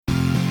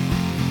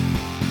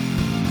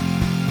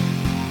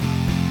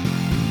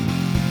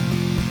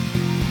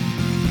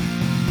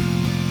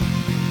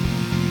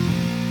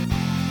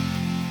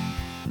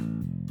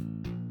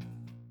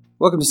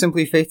Welcome to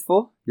Simply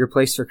Faithful, your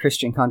place for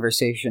Christian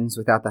conversations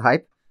without the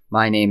hype.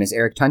 My name is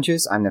Eric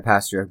Tunches. I'm the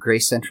pastor of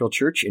Grace Central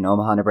Church in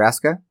Omaha,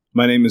 Nebraska.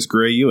 My name is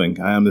Gray Ewing.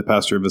 I am the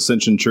pastor of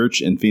Ascension Church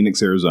in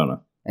Phoenix,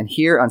 Arizona. And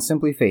here on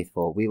Simply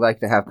Faithful, we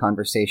like to have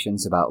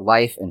conversations about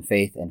life and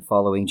faith and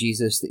following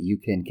Jesus that you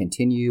can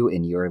continue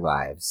in your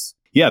lives.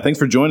 Yeah, thanks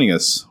for joining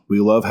us. We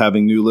love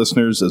having new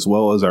listeners as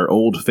well as our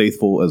old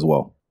faithful as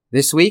well.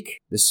 This week,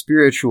 the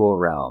spiritual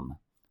realm,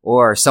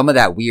 or some of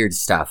that weird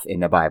stuff in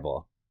the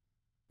Bible.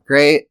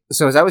 Great.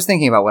 So as I was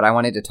thinking about what I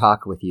wanted to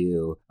talk with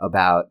you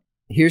about,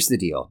 here's the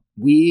deal.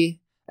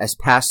 We, as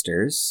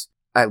pastors,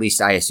 at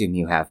least I assume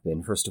you have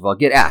been, first of all,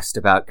 get asked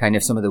about kind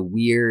of some of the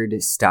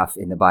weird stuff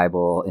in the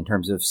Bible in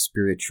terms of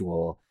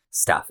spiritual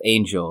stuff,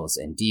 angels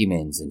and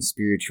demons and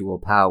spiritual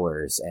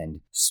powers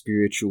and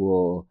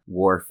spiritual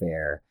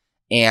warfare.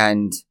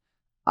 And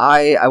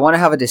I want to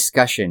have a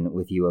discussion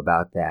with you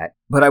about that,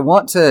 but I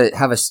want to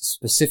have a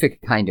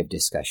specific kind of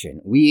discussion.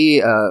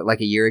 We,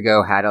 like a year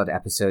ago, had an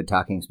episode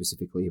talking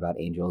specifically about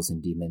angels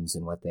and demons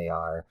and what they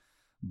are,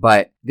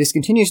 but this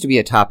continues to be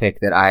a topic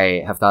that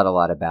I have thought a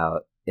lot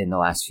about in the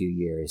last few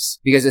years,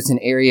 because it's an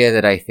area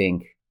that I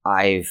think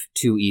I've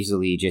too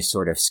easily just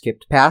sort of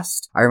skipped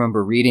past. I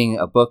remember reading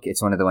a book,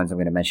 it's one of the ones I'm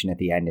going to mention at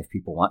the end if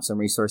people want some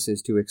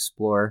resources to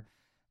explore,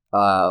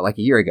 like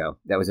a year ago,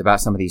 that was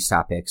about some of these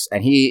topics.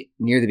 And he,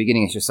 near the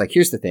beginning, is just like,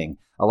 here's the thing.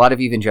 A lot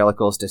of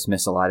evangelicals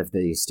dismiss a lot of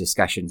these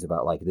discussions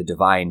about like the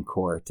divine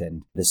court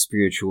and the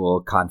spiritual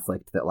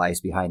conflict that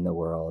lies behind the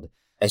world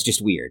as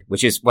just weird,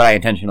 which is what I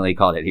intentionally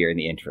called it here in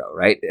the intro,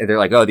 right? They're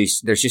like, oh, there's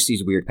just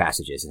these weird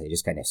passages, and they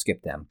just kind of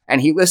skip them. And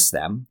he lists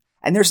them,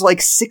 and there's like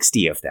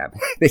 60 of them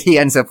that he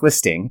ends up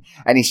listing.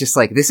 And he's just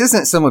like, this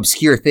isn't some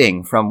obscure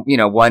thing from,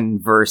 one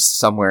verse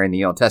somewhere in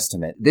the Old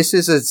Testament. This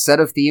is a set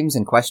of themes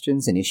and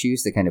questions and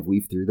issues that kind of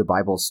weave through the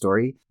Bible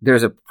story.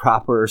 There's a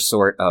proper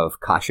sort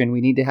of caution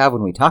we need to have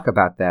when we talk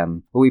about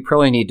them, but we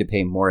probably need to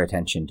pay more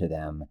attention to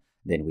them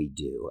than we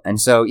do. And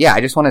so, yeah,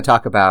 I just want to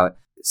talk about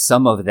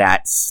some of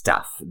that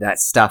stuff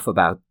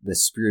about the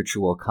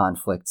spiritual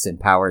conflicts and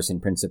powers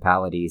and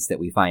principalities that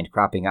we find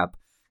cropping up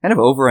kind of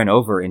over and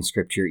over in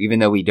Scripture, even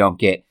though we don't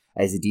get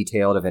as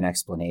detailed of an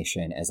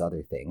explanation as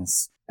other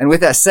things. And with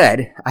that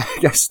said, I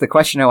guess the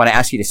question I want to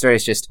ask you to start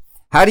is just,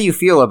 how do you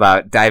feel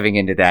about diving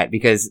into that?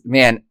 Because,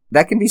 man,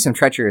 that can be some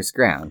treacherous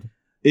ground.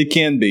 It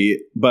can be,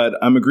 but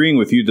I'm agreeing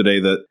with you today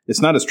that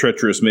it's not as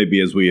treacherous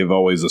maybe as we have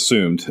always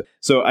assumed.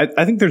 So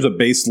I think there's a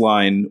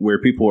baseline where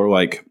people are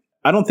like,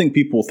 I don't think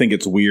people think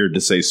it's weird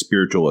to say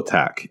spiritual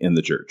attack in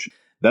the church.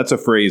 That's a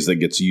phrase that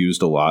gets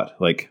used a lot,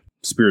 like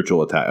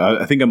spiritual attack.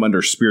 I think I'm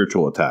under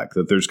spiritual attack,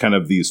 that there's kind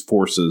of these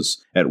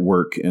forces at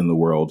work in the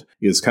world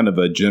is kind of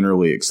a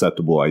generally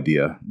acceptable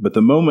idea. But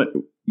the moment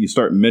you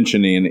start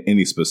mentioning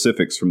any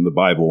specifics from the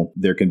Bible,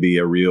 there can be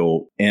a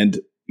real, and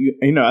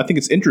I think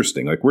it's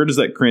interesting. Like, where does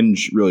that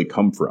cringe really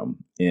come from?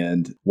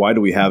 And why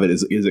do we have it?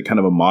 Is it kind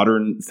of a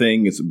modern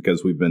thing? Is it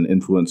because we've been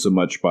influenced so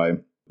much by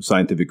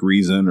scientific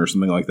reason or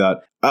something like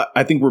that?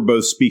 I think we're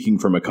both speaking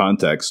from a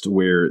context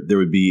where there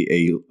would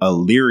be a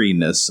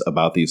leeriness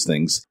about these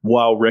things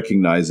while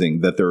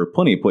recognizing that there are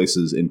plenty of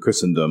places in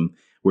Christendom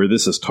where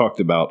this is talked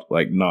about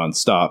like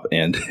nonstop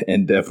and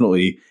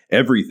definitely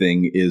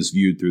everything is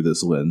viewed through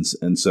this lens.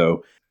 And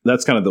so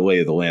that's kind of the lay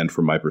of the land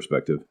from my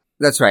perspective.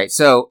 That's right.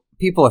 So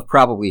people have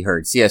probably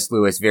heard C.S.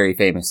 Lewis very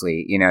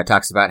famously,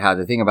 talks about how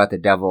the thing about the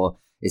devil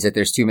is that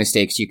there's two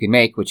mistakes you can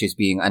make, which is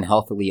being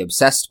unhealthily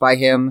obsessed by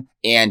him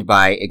and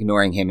by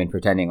ignoring him and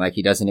pretending like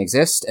he doesn't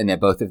exist, and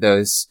that both of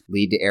those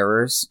lead to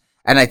errors.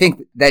 And I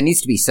think that needs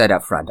to be said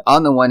up front.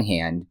 On the one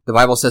hand, the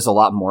Bible says a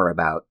lot more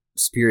about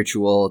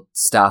spiritual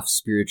stuff,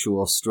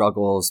 spiritual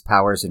struggles,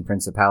 powers and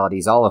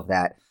principalities, all of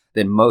that,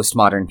 than most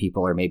modern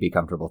people are maybe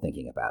comfortable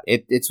thinking about.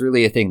 It's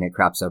really a thing that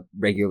crops up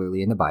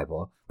regularly in the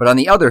Bible. But on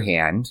the other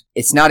hand,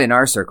 it's not in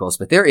our circles,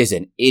 but there is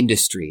an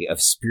industry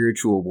of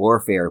spiritual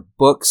warfare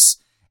books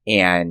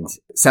and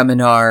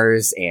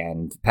seminars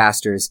and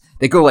pastors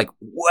that go like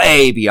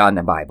way beyond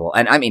the Bible.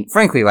 And I mean,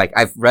 frankly, like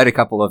I've read a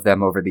couple of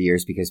them over the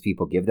years because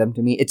people give them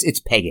to me. It's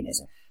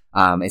paganism.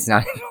 It's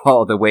not at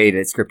all the way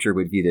that Scripture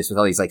would view this, with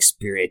all these like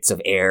spirits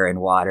of air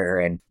and water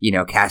and,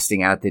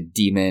 casting out the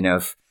demon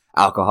of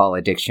alcohol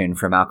addiction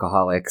from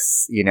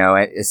alcoholics,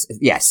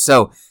 yes.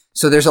 So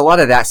there's a lot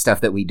of that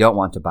stuff that we don't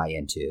want to buy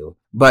into.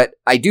 But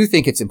I do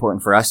think it's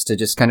important for us to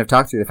just kind of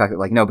talk through the fact that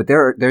like, no, but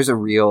there's a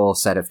real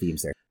set of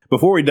themes there.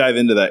 Before we dive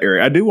into that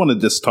area, I do want to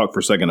just talk for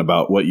a second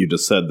about what you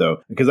just said, though,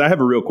 because I have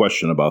a real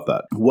question about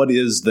that. What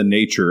is the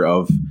nature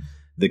of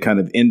the kind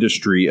of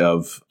industry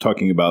of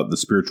talking about the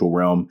spiritual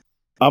realm?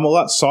 I'm a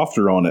lot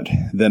softer on it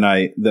than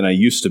I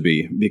used to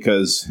be,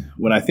 because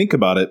when I think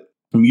about it,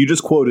 you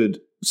just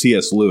quoted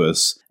C.S.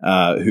 Lewis,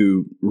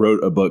 who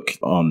wrote a book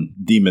on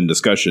demon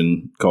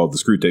discussion called The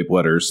Screwtape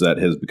Letters that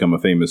has become a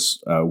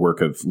famous work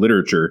of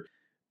literature.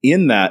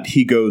 In that,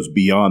 he goes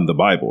beyond the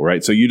Bible,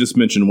 right? So you just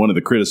mentioned one of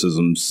the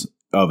criticisms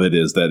of it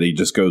is that he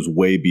just goes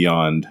way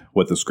beyond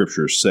what the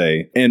scriptures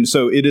say. And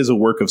so it is a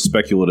work of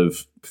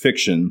speculative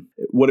fiction.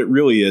 What it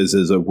really is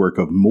a work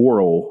of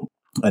moral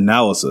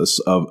analysis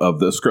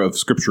of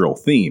scriptural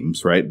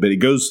themes, right? But it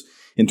goes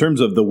in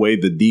terms of the way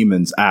the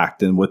demons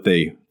act and what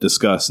they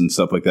discuss and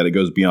stuff like that. It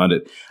goes beyond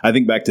it. I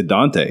think back to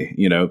Dante,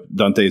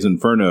 Dante's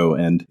Inferno,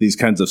 and these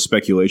kinds of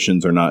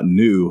speculations are not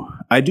new.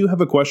 I do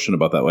have a question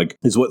about that. Like,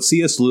 is what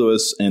C.S.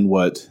 Lewis and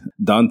what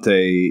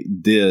Dante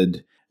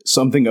did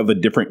something of a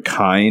different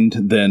kind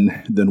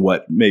than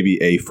what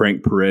maybe a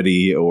Frank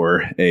Peretti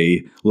or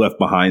a Left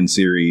Behind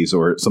series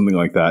or something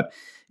like that,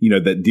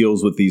 that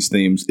deals with these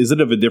themes? Is it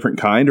of a different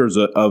kind, or is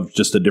it of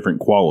just a different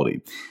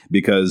quality?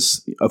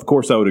 Because, of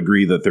course, I would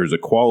agree that there's a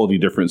quality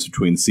difference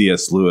between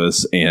C.S.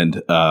 Lewis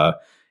and,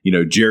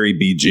 Jerry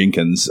B.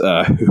 Jenkins,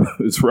 who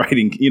is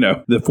writing,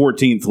 the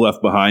 14th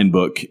Left Behind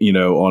book,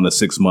 on a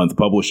 6-month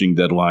publishing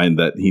deadline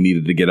that he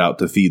needed to get out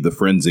to feed the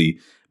frenzy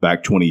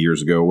back 20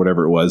 years ago, or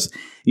whatever it was.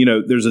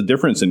 There's a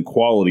difference in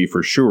quality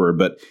for sure,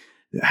 but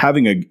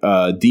having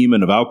a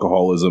demon of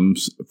alcoholism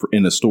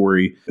in a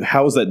story,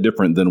 how is that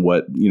different than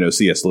what,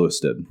 C.S.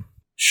 Lewis did?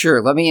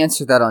 Sure. Let me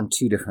answer that on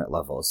 2 different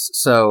levels.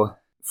 So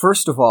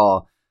first of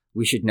all,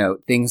 we should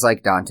note things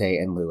like Dante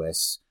and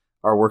Lewis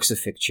are works of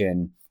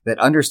fiction that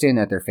understand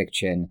that they're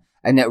fiction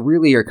and that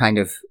really are kind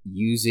of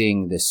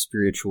using the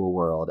spiritual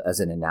world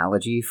as an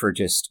analogy for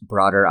just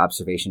broader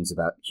observations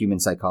about human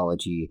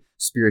psychology,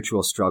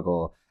 spiritual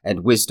struggle,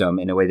 and wisdom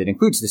in a way that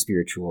includes the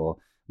spiritual,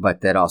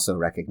 but that also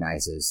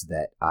recognizes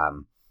that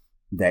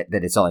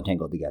that it's all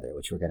entangled together,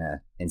 which we're going to,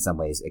 in some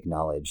ways,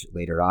 acknowledge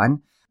later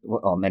on.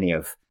 Well, many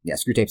of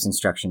Screwtape's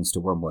instructions to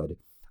Wormwood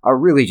are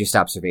really just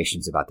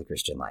observations about the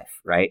Christian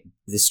life, right?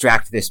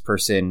 Distract this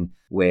person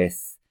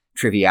with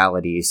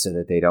trivialities so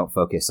that they don't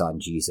focus on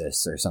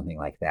Jesus or something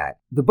like that.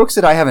 The books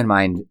that I have in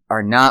mind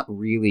are not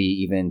really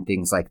even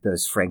things like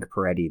those Frank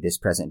Peretti This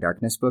Present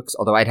Darkness books,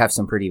 although I'd have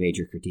some pretty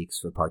major critiques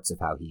for parts of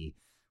how he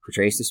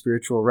portrays the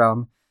spiritual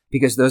realm,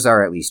 because those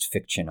are at least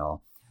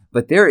fictional.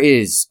 But there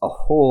is a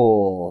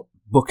whole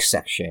book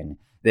section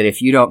that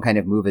if you don't kind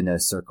of move in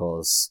those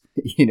circles,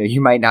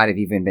 you might not have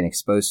even been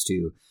exposed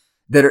to,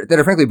 that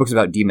are frankly books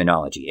about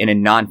demonology in a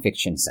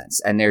nonfiction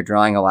sense. And they're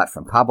drawing a lot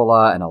from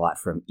Kabbalah and a lot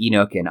from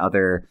Enoch and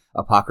other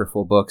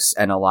apocryphal books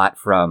and a lot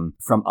from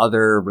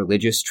other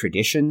religious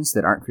traditions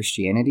that aren't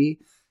Christianity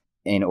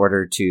in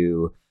order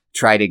to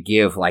try to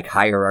give like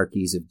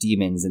hierarchies of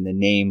demons and the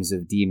names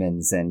of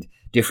demons and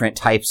different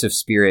types of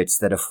spirits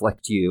that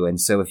afflict you.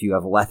 And so if you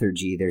have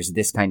lethargy, there's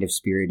this kind of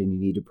spirit and you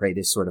need to pray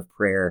this sort of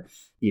prayer,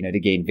 to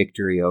gain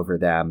victory over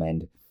them.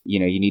 And, you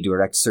need to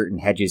erect certain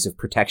hedges of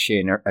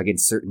protection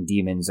against certain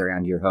demons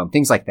around your home,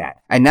 things like that.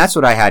 And that's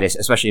what I had,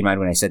 especially in mind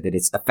when I said that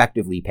it's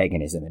effectively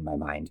paganism in my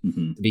mind,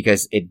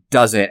 because it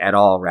doesn't at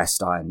all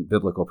rest on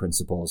biblical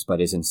principles, but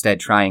is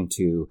instead trying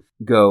to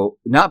go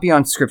not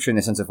beyond scripture in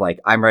the sense of like,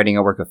 I'm writing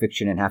a work of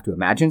fiction and have to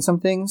imagine some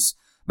things,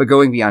 but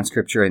going beyond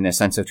scripture in the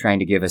sense of trying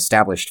to give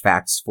established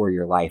facts for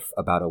your life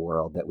about a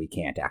world that we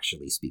can't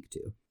actually speak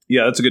to.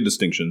 Yeah, that's a good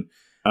distinction.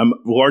 I'm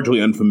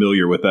largely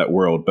unfamiliar with that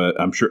world, but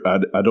I'm sure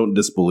I don't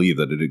disbelieve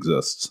that it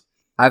exists.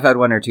 I've had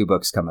 1 or 2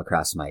 books come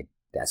across my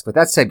desk, but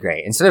that said,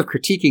 great. Instead of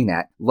critiquing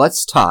that,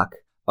 let's talk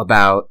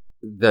about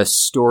the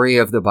story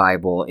of the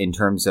Bible in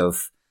terms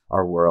of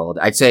our world.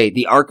 I'd say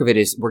the arc of it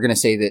is, we're going to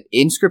say that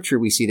in scripture,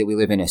 we see that we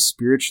live in a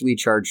spiritually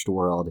charged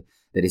world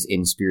that is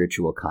in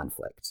spiritual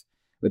conflict.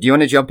 But do you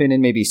want to jump in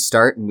and maybe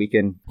start and we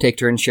can take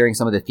turns sharing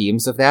some of the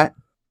themes of that?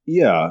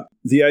 Yeah.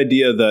 The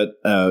idea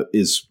that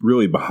is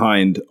really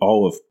behind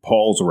all of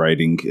Paul's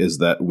writing is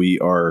that we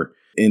are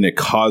in a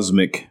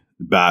cosmic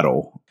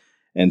battle.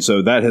 And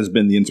so that has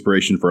been the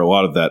inspiration for a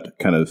lot of that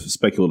kind of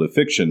speculative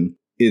fiction.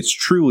 It's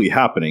truly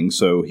happening.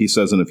 So he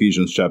says in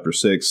Ephesians chapter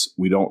 6,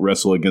 we don't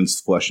wrestle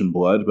against flesh and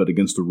blood, but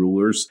against the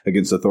rulers,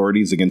 against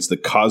authorities, against the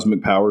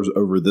cosmic powers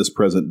over this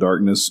present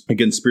darkness,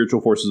 against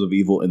spiritual forces of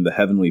evil in the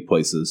heavenly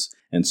places.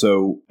 And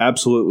so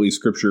absolutely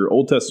scripture,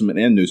 Old Testament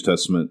and New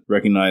Testament,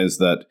 recognize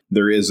that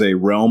there is a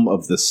realm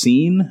of the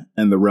seen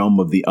and the realm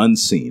of the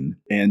unseen,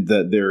 and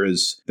that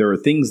there are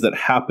things that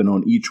happen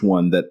on each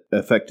one that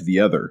affect the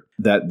other,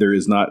 that there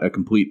is not a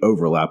complete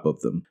overlap of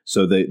them.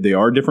 So they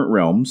are different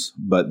realms,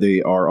 but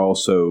they are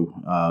also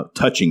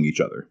touching each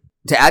other.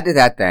 To add to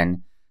that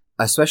then,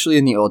 especially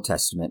in the Old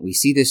Testament, we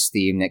see this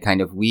theme that kind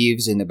of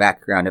weaves in the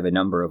background of a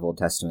number of Old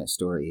Testament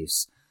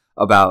stories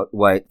about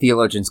what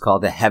theologians call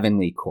the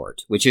heavenly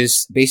court, which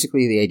is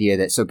basically the idea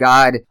that, so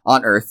God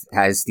on earth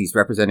has these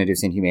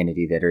representatives in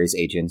humanity that are his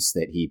agents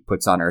that he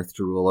puts on earth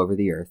to rule over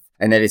the earth.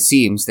 And that it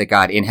seems that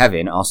God in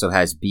heaven also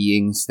has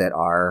beings that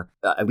are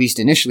at least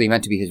initially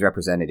meant to be his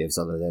representatives,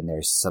 although then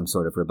there's some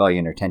sort of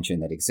rebellion or tension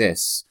that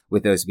exists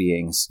with those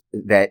beings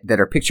that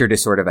are pictured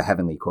as sort of a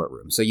heavenly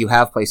courtroom. So you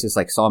have places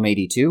like Psalm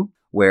 82,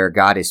 where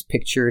God is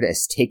pictured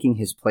as taking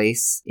his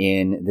place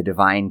in the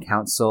divine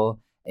council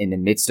in the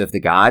midst of the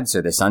gods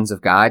or the sons of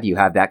God. You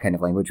have that kind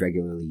of language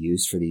regularly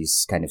used for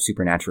these kind of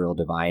supernatural,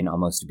 divine,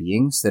 almost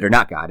beings that are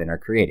not God and are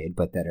created,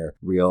 but that are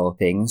real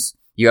things.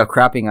 You have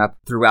cropping up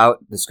throughout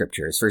the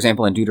scriptures. For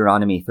example, in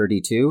Deuteronomy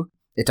 32,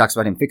 it talks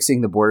about him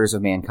fixing the borders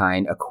of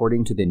mankind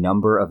according to the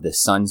number of the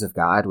sons of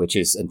God, which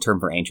is a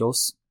term for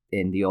angels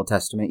in the Old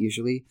Testament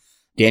usually.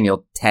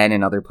 Daniel 10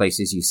 and other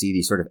places, you see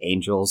these sort of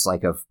angels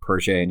like of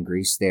Persia and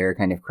Greece there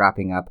kind of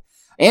cropping up.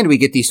 And we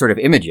get these sort of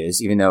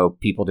images, even though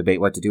people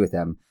debate what to do with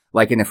them,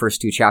 like in the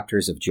first 2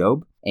 chapters of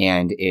Job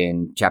and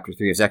in chapter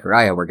 3 of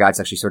Zechariah, where God's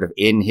actually sort of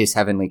in his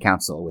heavenly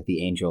council with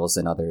the angels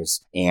and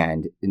others.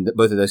 And in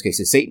both of those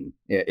cases, Satan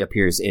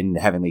appears in the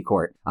heavenly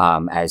court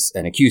as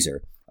an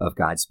accuser of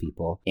God's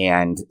people.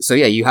 And so,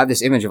 yeah, you have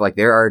this image of like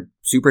there are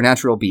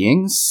supernatural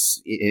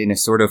beings in a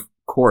sort of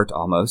court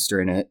almost,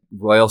 or in a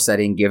royal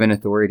setting, given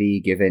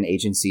authority, given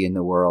agency in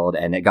the world,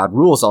 and that God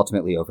rules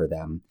ultimately over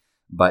them,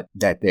 but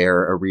that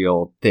they're a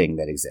real thing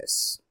that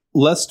exists.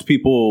 Lest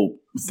people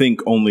think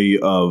only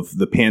of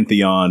the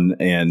pantheon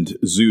and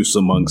Zeus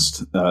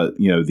amongst,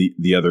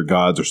 the other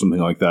gods or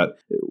something like that.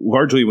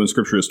 Largely, when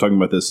Scripture is talking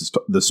about this,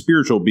 the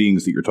spiritual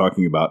beings that you're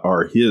talking about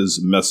are his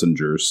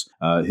messengers,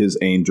 his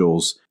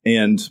angels,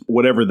 and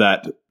whatever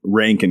that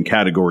rank and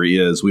category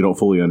is, we don't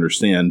fully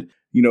understand.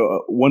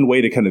 One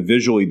way to kind of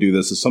visually do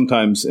this is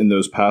sometimes in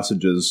those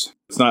passages,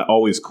 it's not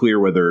always clear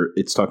whether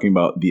it's talking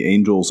about the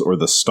angels or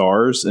the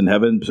stars in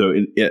heaven. So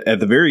at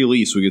the very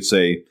least, we could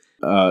say,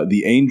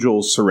 the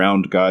angels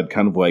surround God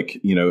kind of like,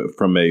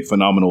 from a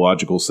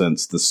phenomenological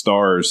sense, the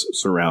stars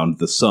surround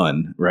the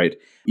sun, right?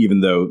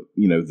 Even though,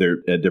 they're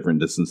at different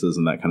distances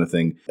and that kind of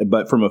thing.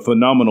 But from a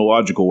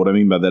phenomenological, what I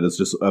mean by that is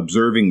just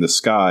observing the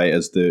sky,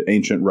 as the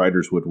ancient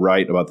writers would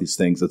write about these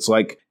things. It's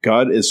like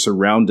God is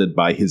surrounded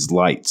by his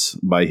lights,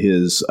 by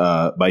his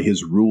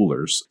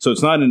rulers. So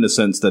it's not in a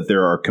sense that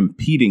there are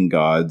competing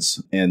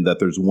gods and that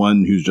there's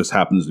one who just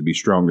happens to be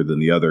stronger than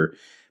the other,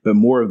 but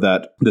more of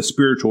that the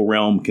spiritual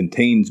realm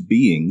contains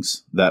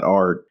beings that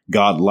are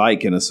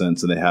God-like in a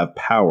sense, and they have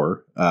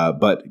power,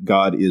 but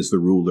God is the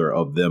ruler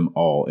of them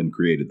all and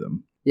created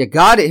them. Yeah,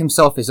 God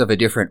himself is of a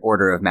different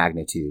order of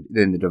magnitude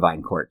than the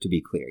divine court, to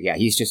be clear. Yeah,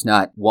 he's just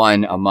not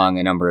one among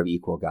a number of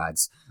equal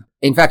gods.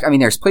 In fact,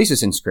 there's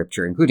places in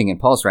Scripture, including in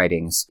Paul's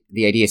writings,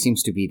 the idea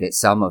seems to be that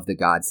some of the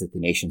gods that the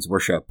nations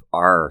worship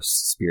are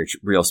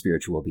real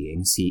spiritual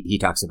beings. He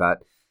talks about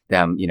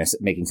them,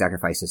 making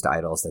sacrifices to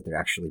idols, that they're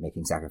actually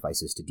making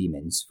sacrifices to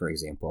demons, for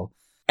example.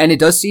 And it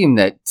does seem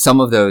that some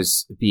of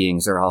those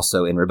beings are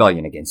also in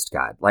rebellion against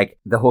God. Like,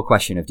 the whole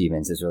question of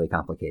demons is really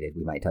complicated.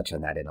 We might touch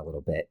on that in a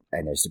little bit.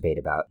 And there's debate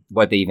about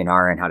what they even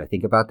are and how to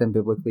think about them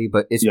biblically.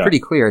 But it's pretty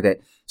clear that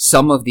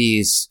some of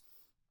these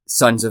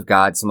sons of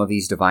God, some of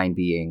these divine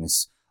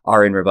beings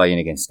are in rebellion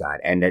against God.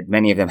 And that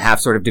many of them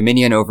have sort of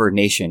dominion over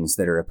nations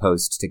that are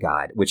opposed to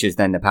God, which is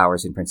then the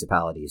powers and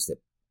principalities that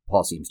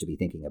Paul seems to be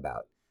thinking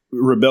about.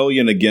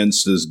 Rebellion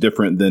against is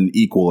different than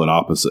equal and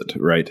opposite,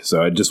 right?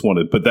 So I just want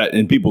to put that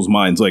in people's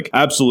minds. Like,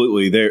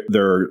 absolutely,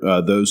 there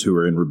are those who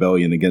are in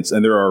rebellion against,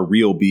 and there are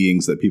real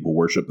beings that people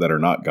worship that are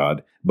not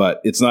God.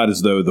 But it's not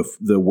as though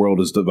the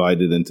world is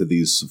divided into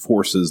these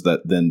forces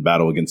that then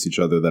battle against each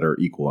other that are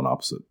equal and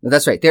opposite.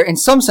 That's right. They're in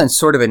some sense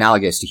sort of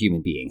analogous to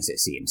human beings, it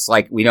seems.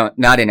 Like,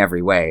 not in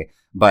every way,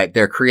 but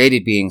they're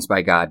created beings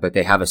by God, but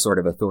they have a sort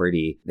of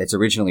authority that's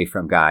originally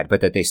from God,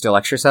 but that they still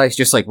exercise.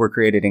 Just like we're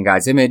created in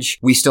God's image,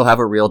 we still have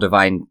a real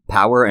divine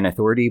power and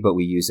authority, but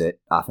we use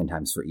it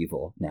oftentimes for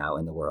evil now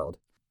in the world.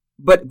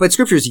 But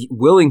Scripture is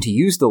willing to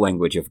use the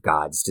language of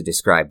gods to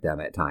describe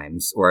them at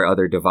times, or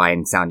other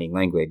divine sounding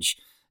language,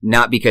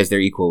 not because they're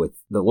equal with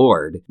the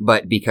Lord,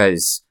 but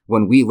because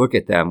when we look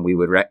at them, we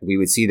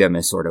would see them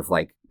as sort of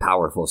like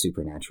powerful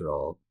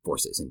supernatural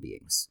forces and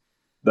beings.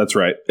 That's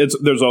right.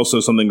 There's also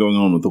something going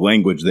on with the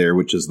language there,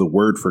 which is the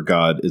word for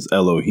God is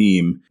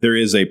Elohim. There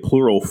is a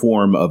plural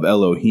form of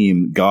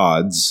Elohim,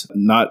 gods,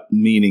 not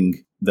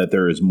meaning that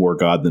there is more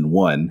God than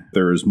one.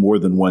 There is more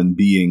than one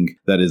being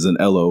that is an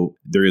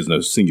there is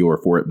no singular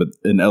for it, but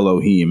an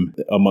Elohim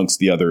amongst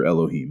the other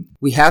Elohim.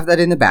 We have that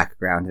in the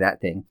background, that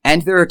thing.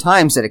 And there are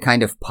times that it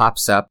kind of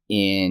pops up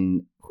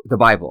in the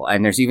Bible.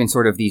 And there's even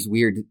sort of these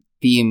weird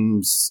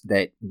themes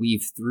that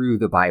weave through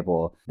the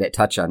Bible that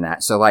touch on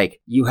that. So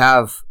like you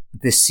have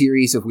this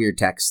series of weird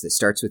texts that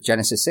starts with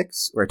Genesis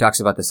 6, where it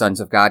talks about the sons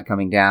of God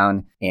coming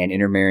down and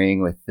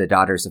intermarrying with the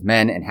daughters of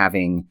men and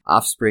having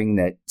offspring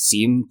that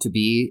seem to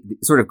be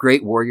sort of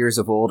great warriors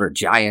of old or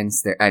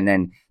giants. And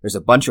then there's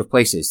a bunch of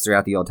places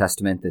throughout the Old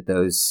Testament that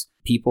those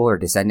people or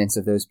descendants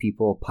of those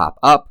people pop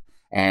up.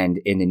 And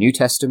in the New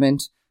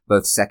Testament,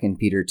 both 2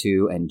 Peter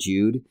 2 and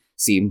Jude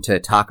seem to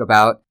talk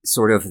about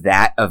sort of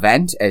that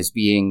event as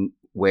being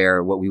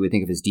where what we would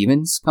think of as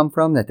demons come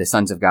from, that the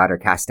sons of God are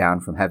cast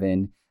down from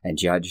heaven and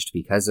judged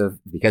because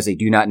they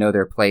do not know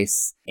their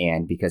place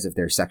and because of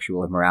their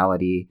sexual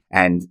immorality.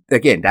 And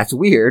again, that's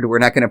weird. We're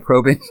not going to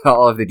probe into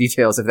all of the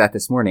details of that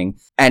this morning.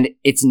 And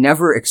it's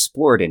never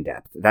explored in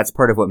depth. That's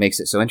part of what makes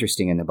it so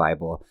interesting in the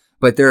Bible.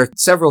 But there are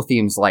several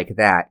themes like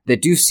that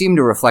do seem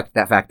to reflect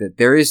that fact that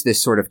there is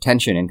this sort of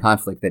tension and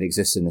conflict that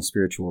exists in the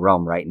spiritual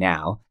realm right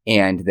now,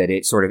 and that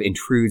it sort of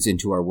intrudes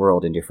into our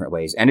world in different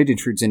ways, and it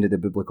intrudes into the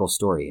biblical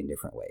story in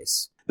different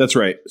ways. That's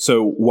right.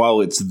 So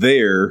while it's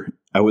there,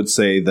 I would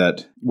say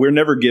that we're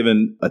never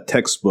given a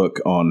textbook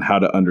on how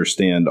to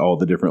understand all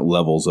the different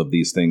levels of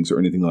these things or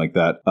anything like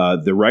that.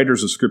 The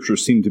writers of Scripture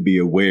seem to be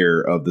aware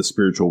of the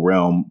spiritual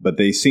realm, but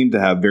they seem to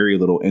have very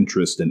little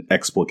interest in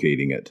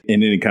explicating it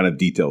in any kind of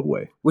detailed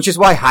way. Which is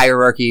why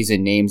hierarchies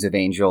and names of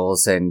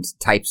angels and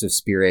types of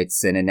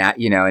spirits and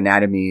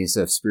anatomies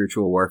of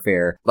spiritual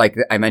warfare, like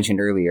I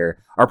mentioned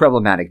earlier, are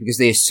problematic because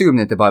they assume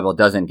that the Bible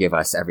doesn't give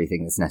us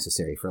everything that's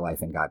necessary for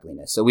life and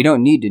godliness. So we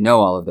don't need to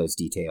know all of those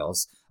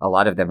details. A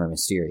lot of them are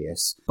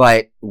mysterious,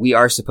 but we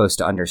are supposed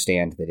to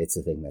understand that it's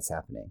a thing that's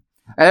happening.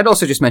 And I'd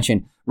also just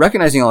mention,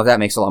 recognizing all of that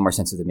makes a lot more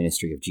sense of the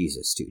ministry of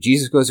Jesus, too.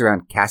 Jesus goes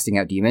around casting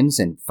out demons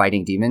and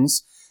fighting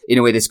demons in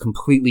a way that's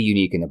completely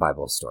unique in the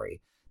Bible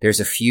story. There's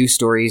a few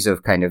stories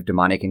of kind of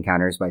demonic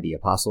encounters by the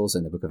apostles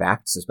in the book of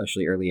Acts,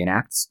 especially early in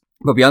Acts.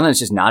 But beyond that, it's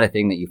just not a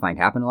thing that you find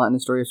happen a lot in the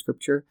story of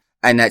Scripture.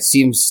 And that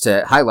seems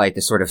to highlight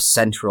the sort of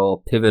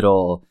central,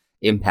 pivotal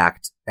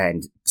impact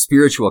and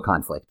spiritual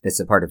conflict that's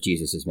a part of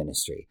Jesus'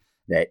 ministry.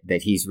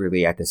 That he's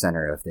really at the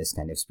center of this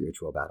kind of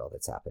spiritual battle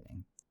that's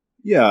happening.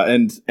 Yeah,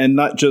 and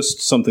not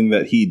just something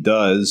that he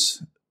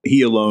does.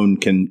 He alone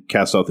can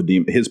cast out the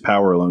demon. His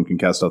power alone can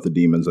cast out the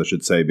demons, I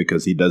should say,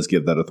 because he does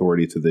give that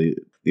authority to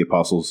the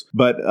apostles.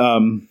 But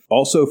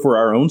also for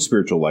our own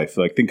spiritual life,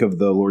 like think of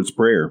the Lord's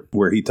Prayer,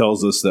 where he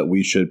tells us that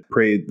we should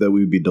pray that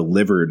we would be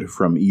delivered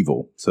from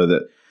evil, so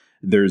that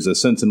there's a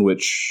sense in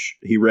which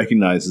he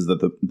recognizes that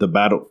the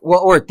battle...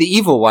 Well, or the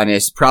evil one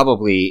is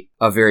probably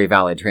a very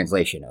valid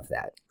translation of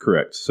that.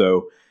 Correct.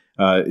 So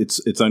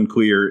it's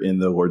unclear in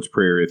the Lord's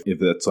Prayer if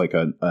that's like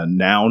a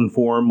noun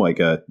form, like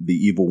the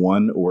evil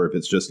one, or if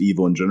it's just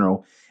evil in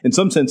general. In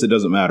some sense, it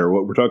doesn't matter.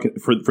 What we're talking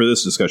for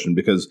this discussion,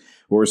 because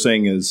what we're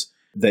saying is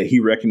that he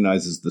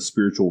recognizes the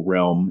spiritual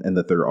realm and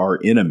that there are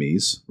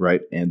enemies,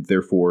 right? And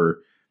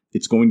therefore...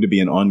 it's going to be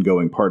an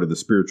ongoing part of the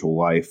spiritual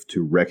life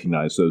to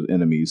recognize those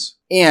enemies.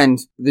 And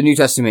the New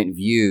Testament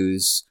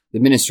views the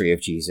ministry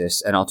of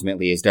Jesus and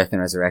ultimately his death and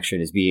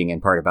resurrection as being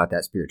in part about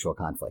that spiritual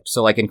conflict.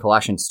 So like in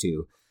Colossians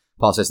 2,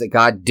 Paul says that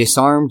God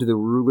disarmed the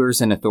rulers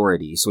and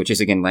authorities, which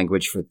is again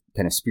language for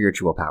kind of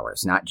spiritual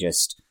powers, not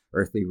just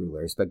earthly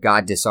rulers, but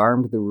God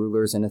disarmed the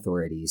rulers and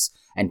authorities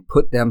and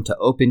put them to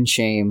open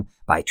shame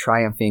by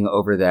triumphing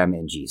over them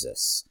in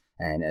Jesus,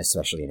 and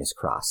especially in his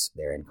cross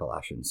there in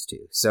Colossians 2.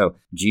 So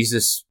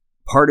Jesus...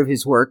 part of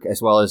his work, as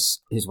well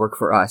as his work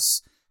for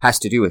us, has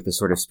to do with the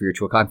sort of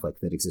spiritual conflict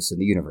that exists in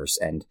the universe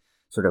and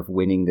sort of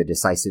winning the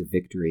decisive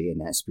victory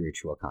in that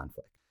spiritual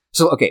conflict.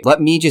 So, okay,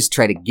 let me just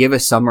try to give a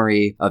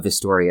summary of the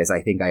story as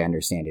I think I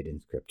understand it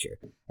in Scripture.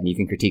 And you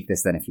can critique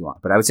this then if you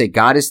want. But I would say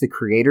God is the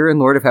creator and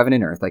Lord of heaven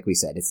and earth, like we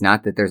said. It's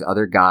not that there's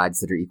other gods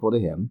that are equal to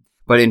him.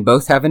 But in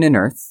both heaven and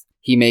earth,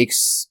 he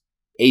makes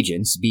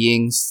agents,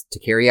 beings, to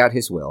carry out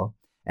his will.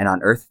 And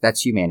on earth,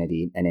 that's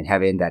humanity. And in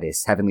heaven, that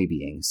is heavenly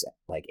beings,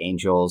 like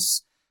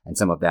angels. And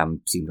some of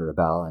them seem to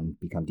rebel and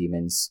become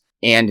demons.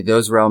 And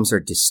those realms are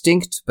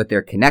distinct, but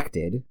they're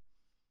connected.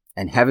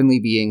 And heavenly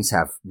beings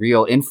have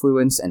real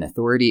influence and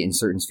authority in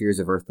certain spheres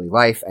of earthly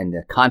life. And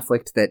the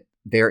conflict that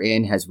they're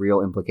in has real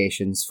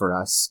implications for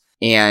us.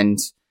 And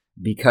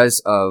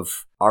because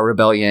of our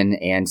rebellion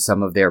and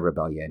some of their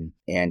rebellion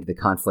and the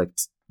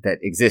conflict that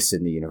exists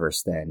in the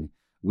universe, then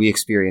we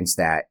experience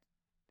that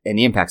and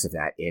the impacts of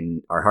that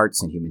in our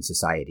hearts and human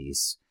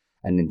societies.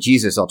 And then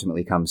Jesus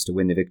ultimately comes to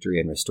win the victory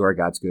and restore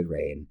God's good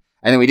reign.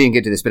 And then we didn't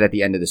get to this, but at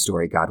the end of the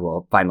story, God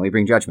will finally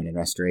bring judgment and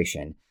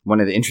restoration.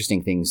 One of the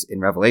interesting things in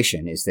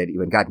Revelation is that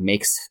when God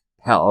makes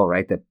hell,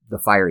 right, the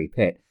fiery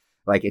pit,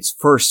 like it's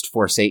first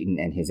for Satan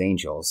and his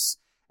angels.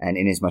 And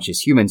inasmuch as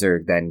humans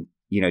are then,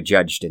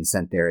 judged and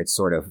sent there, it's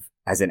sort of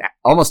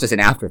almost as an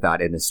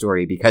afterthought in the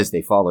story because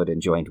they followed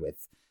and joined with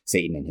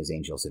Satan and his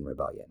angels in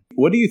rebellion.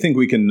 What do you think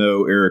we can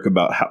know, Eric,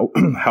 about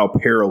how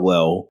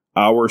parallel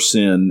our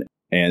sin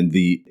and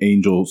the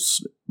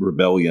angels'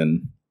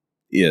 rebellion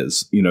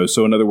is?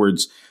 So in other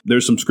words,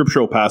 there's some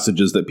scriptural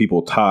passages that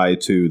people tie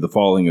to the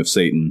falling of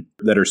Satan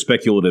that are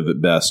speculative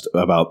at best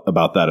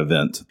about that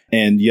event.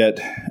 And yet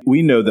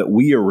we know that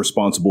we are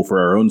responsible for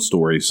our own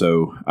story.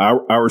 So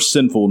our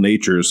sinful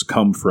natures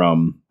come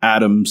from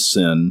Adam's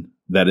sin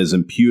that is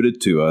imputed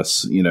to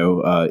us.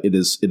 It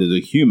is a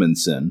human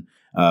sin.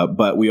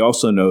 But we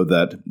also know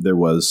that there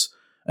was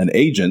an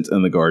agent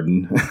in the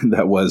garden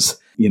that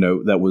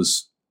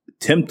was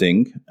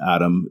tempting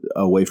Adam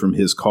away from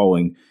his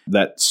calling.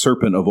 That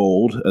serpent of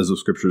old, as the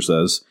scripture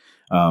says,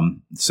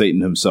 Satan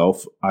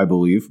himself, I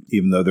believe,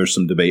 even though there's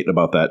some debate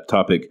about that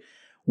topic.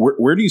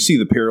 Where do you see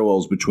the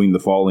parallels between the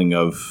falling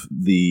of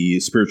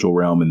the spiritual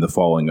realm and the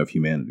falling of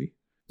humanity?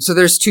 So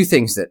there's two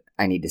things that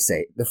I need to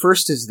say. The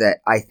first is that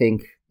I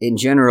think in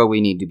general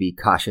we need to be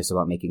cautious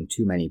about making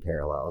too many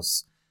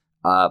parallels.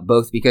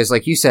 Both because,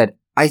 like you said,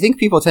 I think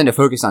people tend to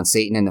focus on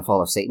Satan and the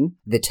fall of Satan.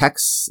 The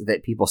texts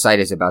that people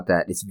cite is about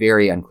that. It's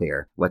very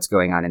unclear what's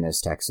going on in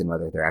those texts and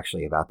whether they're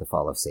actually about the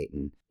fall of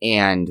Satan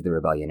and the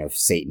rebellion of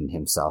Satan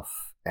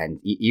himself. And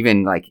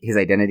even like his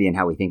identity and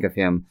how we think of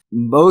him.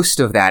 Most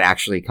of that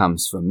actually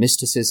comes from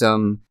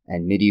mysticism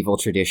and medieval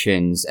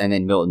traditions and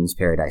then Milton's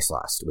Paradise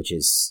Lost, which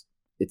is,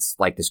 it's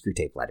like the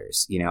Screwtape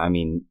Letters.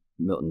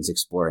 Milton's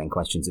exploring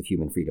questions of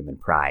human freedom and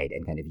pride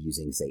and kind of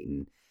using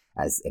Satan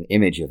as an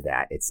image of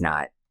that. It's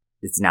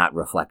not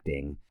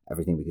reflecting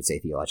everything we could say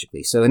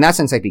theologically. So in that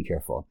sense, I'd be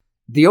careful.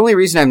 The only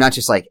reason I'm not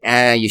just like,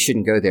 you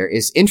shouldn't go there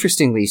is,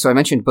 interestingly, so I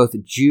mentioned both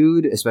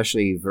Jude,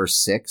 especially verse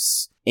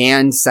 6,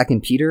 and 2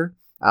 Peter,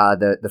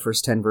 the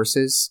first 10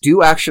 verses,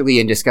 do actually,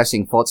 in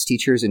discussing false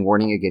teachers and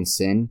warning against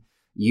sin,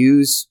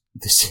 use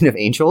the sin of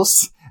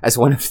angels as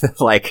one of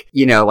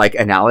the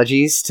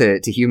analogies to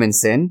human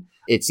sin.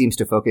 It seems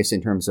to focus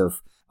in terms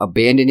of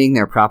abandoning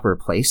their proper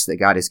place that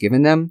God has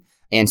given them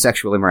and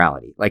sexual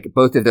immorality. Like,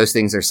 both of those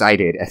things are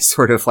cited as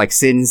sort of like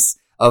sins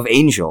of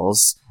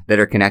angels that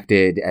are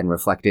connected and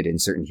reflected in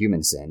certain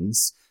human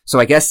sins. So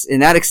I guess in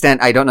that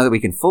extent, I don't know that we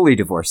can fully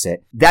divorce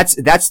it. That's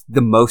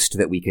the most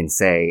that we can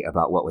say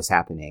about what was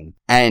happening.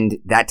 And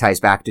that ties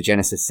back to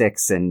Genesis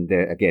 6. And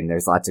again,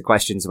 there's lots of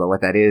questions about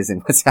what that is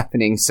and what's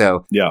happening.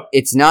 So yeah,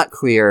 it's not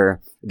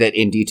clear that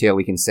in detail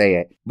we can say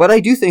it. But I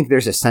do think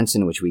there's a sense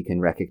in which we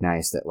can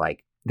recognize that,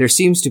 like, there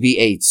seems to be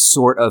a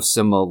sort of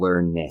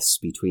similarness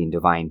between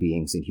divine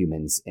beings and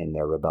humans in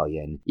their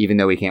rebellion, even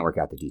though we can't work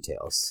out the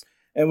details.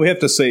 And we have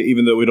to say,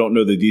 even though we don't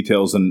know the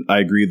details, and I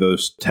agree,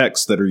 those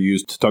texts that are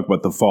used to talk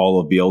about the fall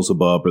of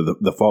Beelzebub or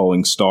the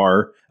falling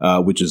star,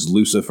 which is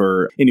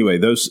Lucifer. Anyway,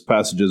 those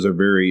passages are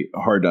very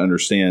hard to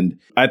understand.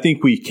 I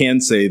think we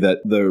can say that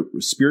the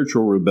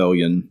spiritual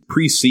rebellion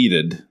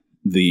preceded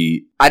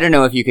the... I don't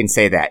know if you can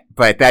say that,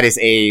 but that is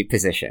a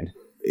position.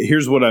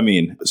 Here's what I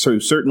mean. So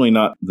certainly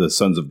not the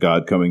sons of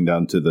God coming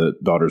down to the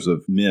daughters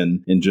of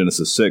men in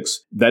Genesis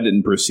 6. That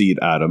didn't precede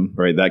Adam,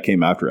 right? That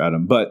came after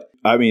Adam. But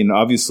I mean,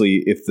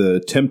 obviously, if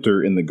the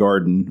tempter in the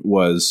garden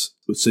was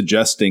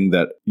suggesting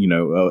that,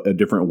 a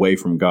different way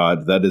from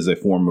God, that is a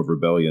form of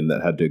rebellion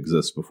that had to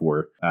exist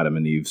before Adam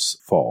and Eve's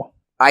fall.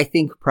 I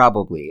think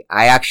probably.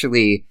 I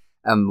actually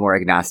am more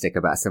agnostic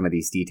about some of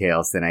these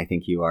details than I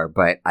think you are.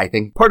 But I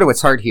think part of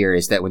what's hard here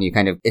is that when you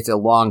it's a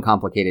long,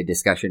 complicated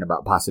discussion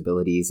about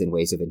possibilities and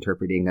ways of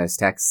interpreting those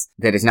texts.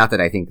 That is not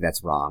that I think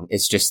that's wrong.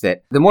 It's just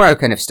that the more I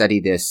kind of study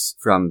this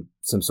from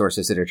some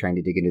sources that are trying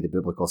to dig into the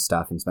biblical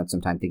stuff and spend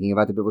some time thinking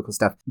about the biblical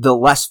stuff, the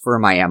less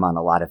firm I am on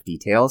a lot of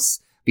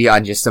details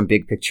beyond just some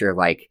big picture,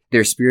 like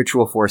there's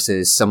spiritual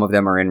forces, some of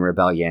them are in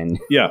rebellion,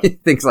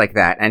 things like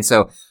that. And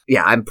so,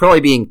 I'm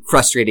probably being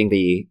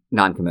frustratingly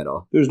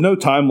non-committal. There's no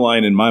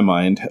timeline in my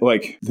mind.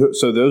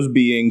 So those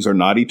beings are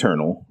not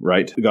eternal,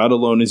 right? God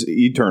alone is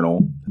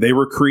eternal. They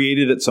were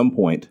created at some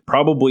point.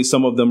 Probably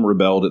some of them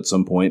rebelled at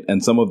some point,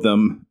 and some of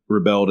them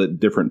rebelled at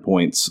different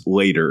points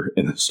later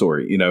in the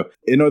story.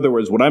 In other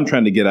words, what I'm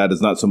trying to get at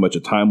is not so much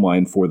a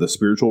timeline for the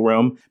spiritual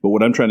realm, but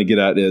what I'm trying to get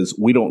at is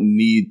we don't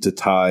need to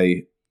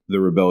tie the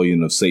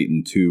rebellion of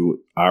Satan to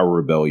our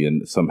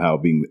rebellion somehow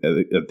being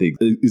at the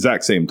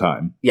exact same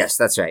time. Yes,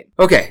 that's right.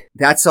 Okay,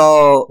 that's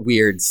all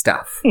weird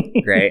stuff,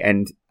 right?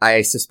 And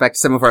I suspect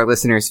some of our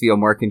listeners feel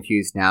more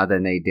confused now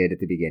than they did at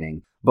the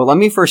beginning. But let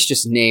me first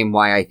just name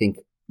why I think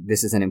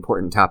this is an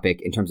important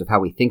topic in terms of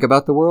how we think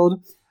about the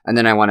world, and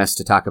then I want us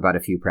to talk about a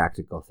few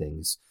practical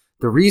things.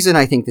 The reason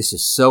I think this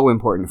is so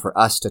important for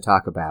us to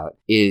talk about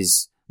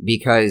is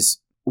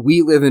because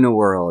we live in a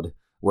world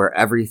where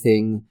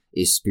everything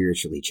is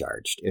spiritually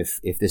charged,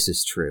 if this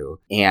is true.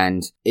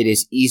 And it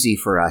is easy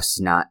for us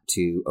not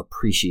to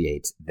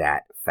appreciate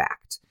that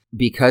fact.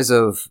 Because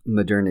of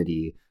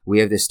modernity, we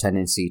have this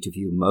tendency to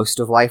view most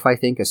of life, I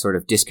think, as sort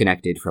of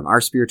disconnected from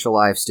our spiritual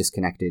lives,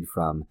 disconnected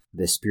from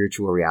the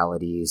spiritual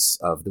realities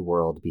of the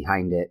world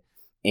behind it.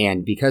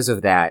 And because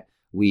of that,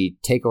 we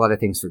take a lot of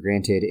things for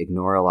granted,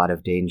 ignore a lot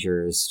of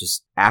dangers,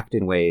 just act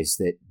in ways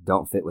that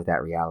don't fit with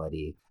that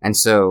reality. And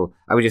so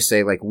I would just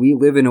say, we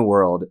live in a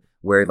world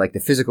where the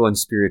physical and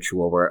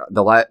spiritual, where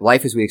the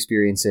life as we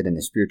experience it and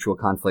the spiritual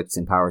conflicts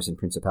and powers and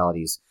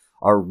principalities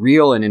are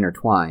real and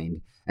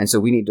intertwined. And so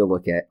we need to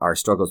look at our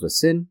struggles with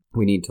sin.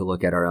 We need to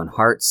look at our own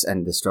hearts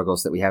and the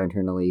struggles that we have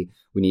internally.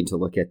 We need to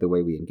look at the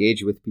way we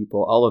engage with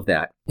people, all of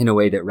that in a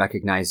way that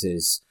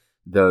recognizes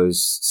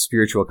those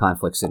spiritual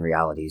conflicts and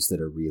realities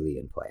that are really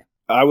in play.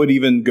 I would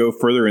even go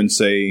further and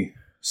say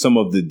some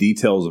of the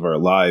details of our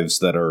lives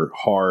that are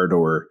hard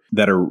or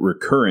that are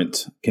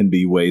recurrent can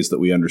be ways that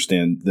we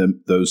understand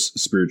those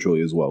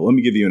spiritually as well. Let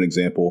me give you an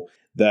example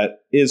that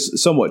is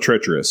somewhat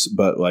treacherous,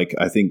 but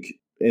I think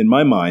in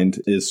my mind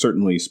is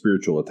certainly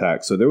spiritual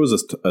attack. So there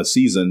was a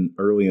season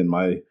early in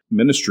my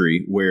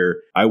ministry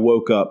where I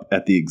woke up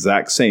at the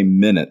exact same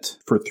minute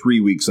for 3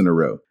 weeks in a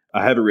row.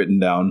 I have it written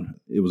down.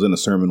 It was in a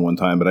sermon one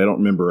time, but I don't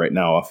remember right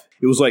now.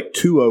 It was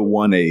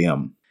 2:01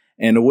 a.m.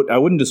 And I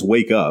wouldn't just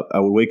wake up.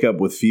 I would wake up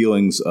with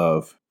feelings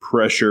of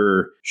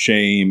pressure,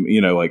 shame,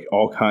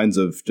 all kinds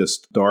of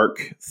just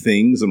dark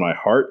things in my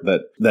heart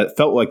that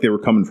felt like they were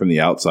coming from the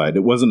outside.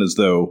 It wasn't as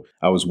though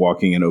I was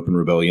walking in open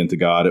rebellion to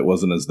God. It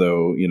wasn't as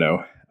though,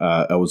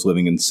 I was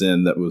living in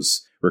sin that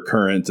was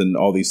recurrent and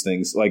all these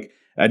things.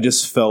 I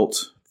just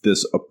felt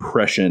this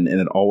oppression, and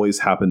it always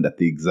happened at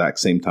the exact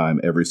same time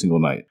every single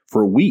night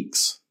for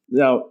weeks.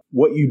 Now,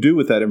 what you do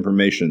with that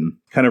information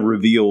kind of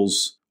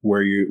reveals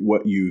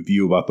what you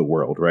view about the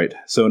world, right?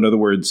 So in other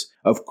words,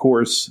 of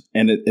course,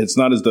 and it's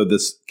not as though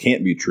this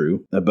can't be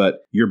true,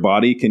 but your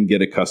body can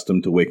get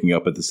accustomed to waking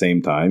up at the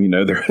same time.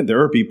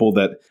 There are people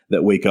that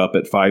wake up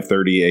at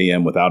 5:30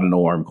 a.m. without an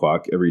alarm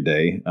clock every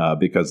day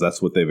because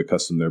that's what they've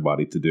accustomed their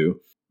body to do.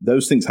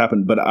 Those things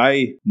happen, but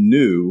I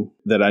knew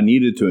that I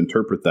needed to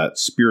interpret that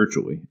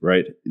spiritually,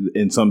 right?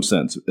 In some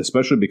sense,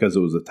 especially because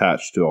it was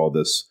attached to all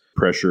this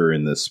pressure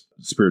and this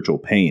spiritual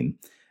pain.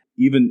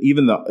 Even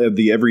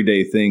the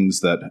everyday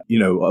things that,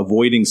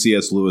 avoiding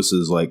C.S.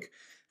 Lewis's like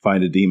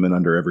find a demon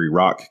under every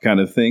rock kind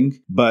of thing,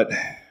 but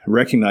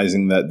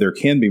recognizing that there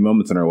can be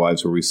moments in our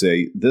lives where we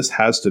say, this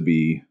has to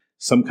be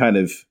some kind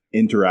of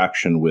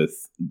interaction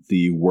with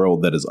the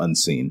world that is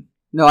unseen.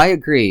 No, I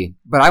agree,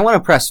 but I want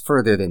to press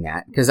further than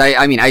that, because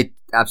I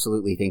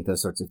absolutely think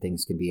those sorts of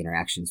things can be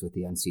interactions with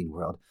the unseen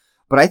world.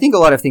 But I think a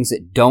lot of things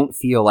that don't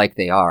feel like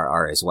they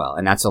are as well,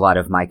 and that's a lot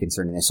of my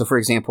concern in this. So, for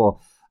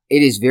example,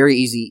 it is very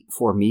easy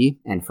for me,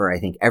 and for I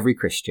think every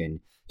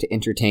Christian, to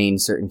entertain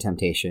certain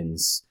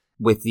temptations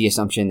with the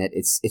assumption that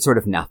it's sort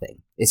of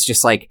nothing. It's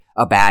just like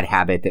a bad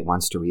habit that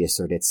wants to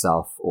reassert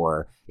itself,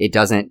 or it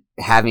doesn't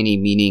have any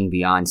meaning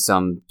beyond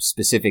some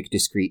specific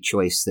discrete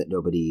choice that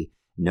nobody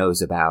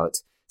knows about.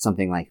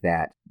 Something like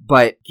that.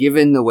 But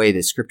given the way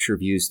that Scripture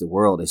views the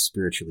world as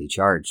spiritually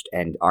charged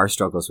and our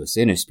struggles with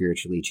sin as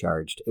spiritually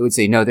charged, it would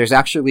say, no, there's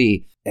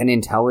actually an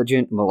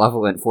intelligent,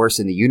 malevolent force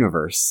in the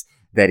universe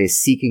that is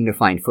seeking to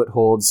find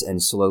footholds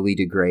and slowly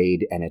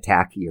degrade and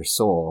attack your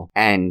soul.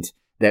 And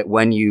that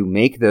when you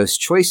make those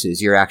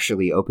choices, you're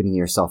actually opening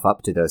yourself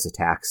up to those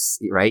attacks,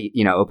 right?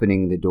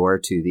 Opening the door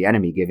to the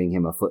enemy, giving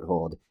him a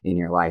foothold in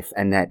your life.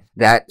 And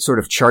that sort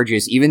of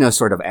charges even those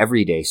sort of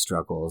everyday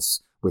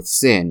struggles with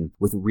sin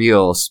with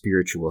real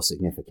spiritual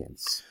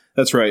significance.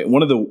 That's right.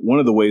 One of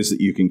the ways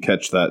that you can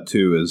catch that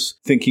too is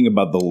thinking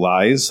about the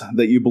lies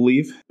that you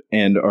believe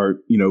and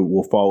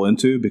will fall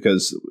into,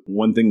 because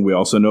one thing we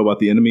also know about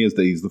the enemy is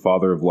that he's the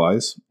father of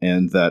lies,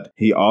 and that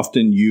he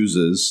often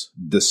uses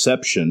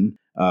deception,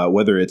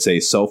 whether it's a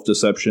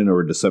self-deception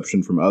or a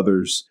deception from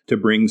others, to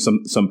bring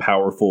some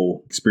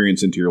powerful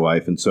experience into your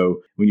life. And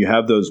so when you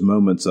have those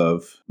moments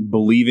of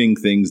believing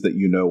things that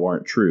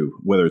aren't true,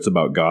 whether it's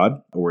about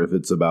God or if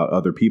it's about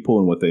other people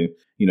and what they,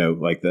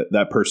 like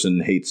that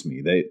person hates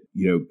me,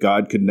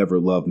 God could never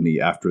love me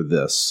after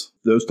this.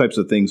 Those types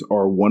of things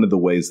are one of the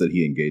ways that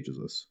he engages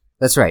us.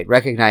 That's right.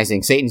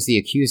 Recognizing Satan's the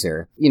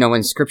accuser.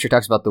 When Scripture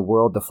talks about the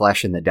world, the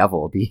flesh, and the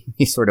devil being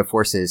these sort of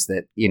forces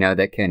that,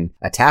 that can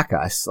attack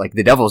us, like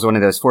the devil is one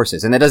of those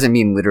forces. And that doesn't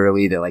mean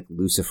literally that like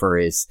Lucifer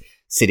is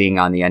sitting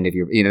on the end of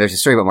your, there's a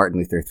story about Martin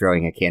Luther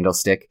throwing a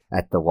candlestick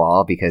at the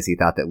wall because he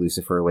thought that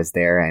Lucifer was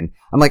there. And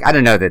I'm like, I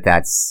don't know that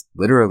that's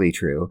literally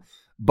true.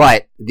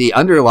 But the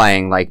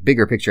underlying, like,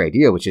 bigger picture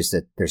idea, which is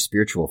that there's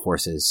spiritual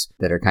forces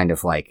that are kind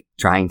of like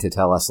trying to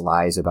tell us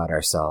lies about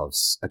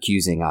ourselves,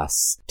 accusing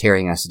us,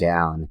 tearing us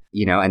down,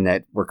 and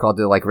that we're called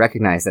to like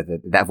recognize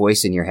that that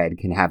voice in your head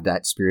can have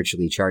that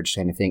spiritually charged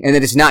kind of thing. And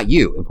that it's not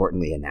you,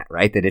 importantly, in that,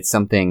 right? That it's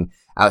something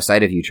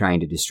outside of you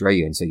trying to destroy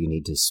you. And so you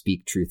need to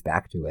speak truth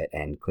back to it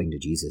and cling to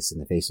Jesus in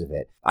the face of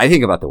it. I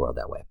think about the world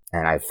that way.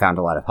 And I've found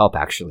a lot of help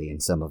actually in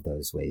some of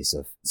those ways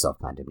of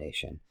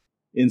self-condemnation.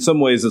 In some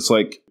ways, it's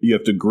like you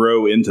have to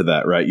grow into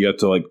that, right? You have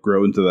to like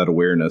grow into that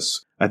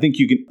awareness. I think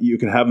you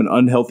can have an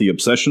unhealthy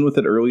obsession with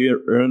it earlier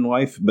in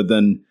life, but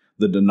then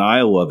the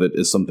denial of it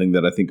is something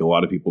that I think a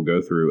lot of people go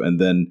through. And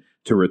then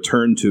to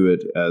return to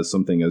it as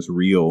something as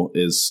real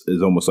is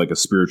almost like a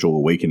spiritual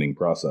awakening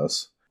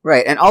process.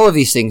 Right. And all of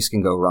these things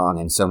can go wrong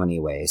in so many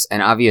ways.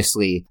 And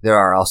obviously, there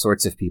are all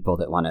sorts of people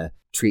that want to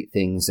treat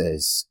things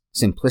as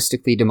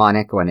simplistically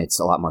demonic when it's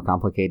a lot more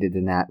complicated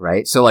than that,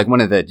 right? So like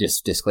one of the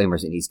just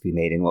disclaimers that needs to be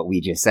made in what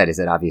we just said is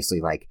that obviously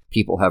like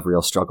people have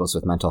real struggles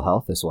with mental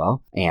health as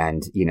well.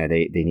 And,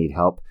 they need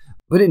help.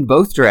 But in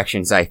both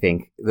directions, I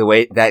think the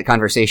way that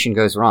conversation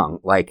goes wrong,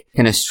 like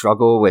can a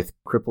struggle with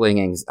crippling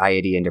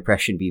anxiety and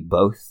depression be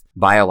both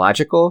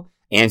biological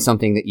and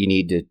something that you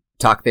need to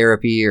talk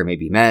therapy or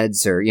maybe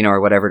meds or,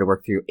 or whatever to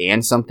work through,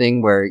 and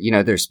something where,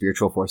 there's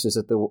spiritual forces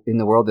in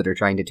the world that are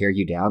trying to tear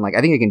you down? Like,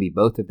 I think it can be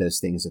both of those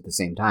things at the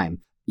same time.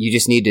 You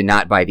just need to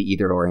not buy the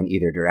either or in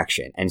either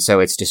direction. And so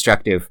it's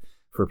destructive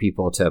for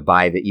people to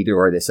buy the either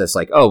or that says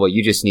like, oh, well,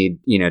 you just need,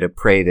 to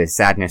pray the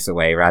sadness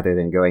away rather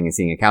than going and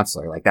seeing a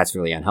counselor. Like, that's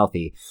really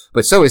unhealthy.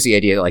 But so is the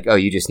idea that like, oh,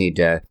 you just need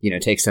to,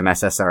 take some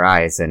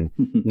SSRIs and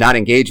not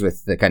engage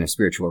with the kind of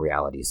spiritual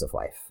realities of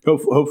life.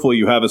 Hopefully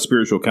you have a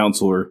spiritual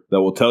counselor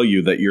that will tell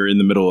you that you're in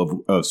the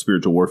middle of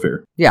spiritual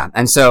warfare. Yeah.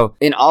 And so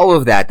in all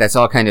of that, that's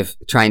all kind of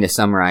trying to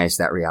summarize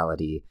that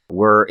reality.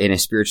 We're in a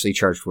spiritually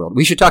charged world.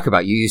 We should talk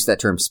about, you used that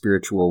term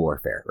spiritual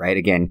warfare, right?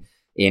 Again,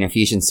 in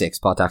Ephesians 6,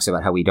 Paul talks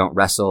about how we don't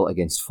wrestle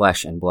against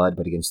flesh and blood,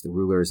 but against the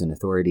rulers and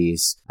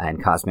authorities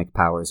and cosmic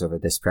powers over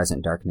this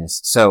present darkness.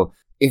 So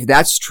if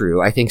that's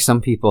true, I think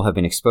some people have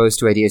been exposed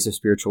to ideas of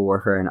spiritual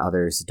warfare and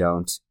others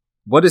don't.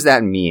 What does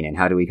that mean, and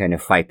how do we kind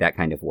of fight that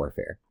kind of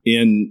warfare?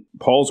 In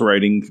Paul's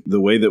writing, the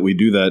way that we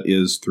do that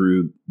is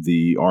through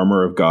the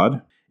armor of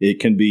God. It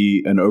can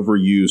be an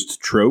overused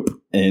trope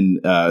in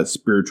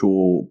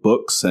spiritual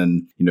books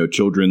and,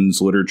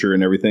 children's literature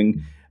and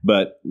everything.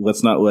 But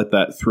let's not let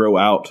that throw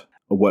out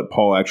what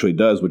Paul actually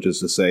does, which is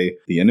to say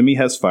the enemy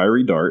has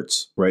fiery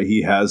darts, right?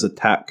 He has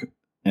attack.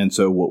 And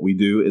so what we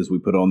do is we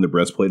put on the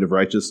breastplate of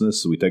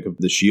righteousness. So we take up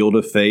the shield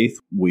of faith.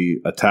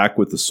 We attack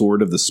with the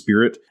sword of the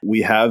Spirit.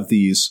 We have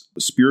these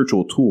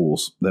spiritual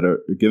tools that are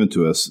given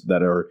to us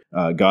that are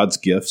God's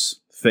gifts: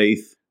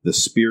 faith, the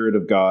Spirit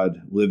of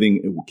God,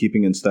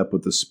 keeping in step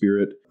with the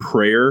Spirit,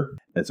 prayer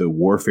as a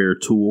warfare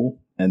tool.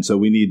 And so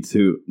we need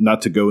to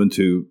not to go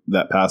into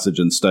that passage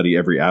and study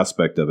every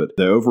aspect of it.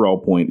 The overall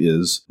point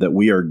is that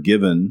we are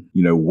given,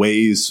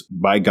 ways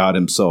by God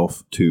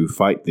himself to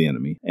fight the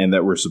enemy, and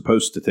that we're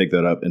supposed to take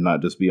that up and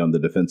not just be on the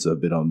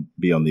defensive, but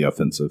be on the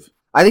offensive.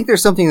 I think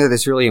there's something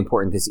that's really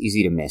important that's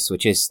easy to miss,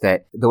 which is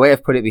that the way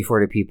I've put it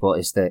before to people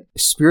is that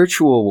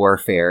spiritual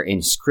warfare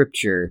in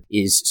Scripture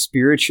is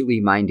spiritually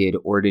minded,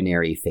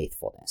 ordinary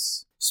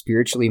faithfulness.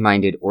 Spiritually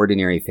minded,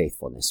 ordinary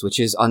faithfulness, which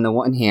is, on the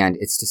one hand,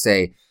 it's to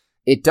say,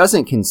 it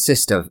doesn't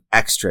consist of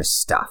extra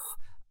stuff.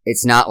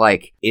 It's not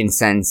like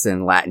incense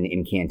and Latin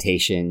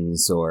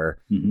incantations or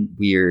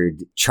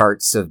weird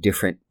charts of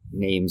different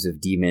names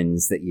of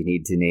demons that you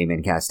need to name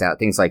and cast out,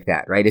 things like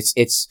that, right?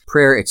 It's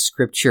prayer, it's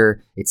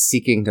scripture, it's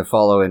seeking to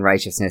follow in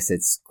righteousness,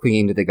 it's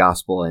clinging to the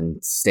gospel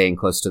and staying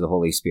close to the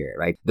Holy Spirit,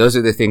 right? Those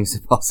are the things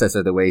that Paul says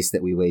are the ways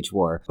that we wage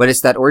war. But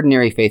it's that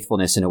ordinary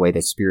faithfulness in a way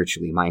that's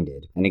spiritually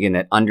minded. And again,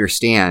 that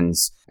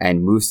understands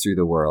and moves through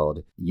the world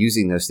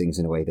using those things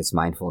in a way that's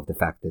mindful of the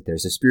fact that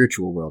there's a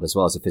spiritual world as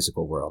well as a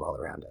physical world all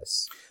around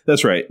us.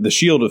 That's right. The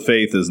shield of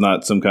faith is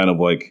not some kind of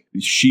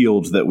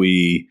shield that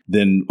we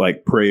then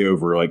pray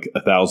over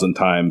 1,000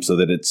 times so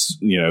that it's,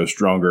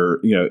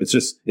 stronger.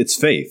 It's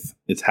faith.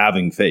 It's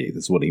having faith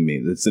is what he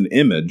means. It's an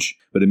image,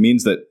 but it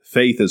means that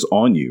faith is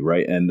on you,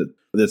 right? And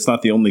that's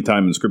not the only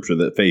time in Scripture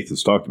that faith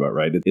is talked about,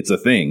 right? It's a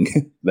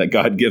thing that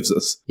God gives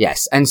us.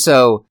 Yes. And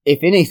so, if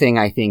anything,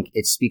 I think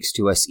it speaks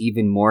to us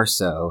even more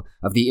so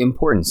of the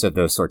importance of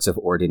those sorts of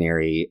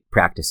ordinary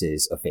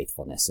practices of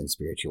faithfulness and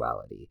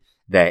spirituality.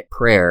 That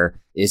prayer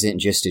isn't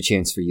just a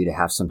chance for you to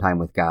have some time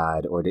with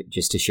God or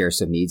just to share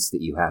some needs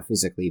that you have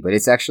physically, but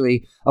it's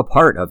actually a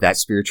part of that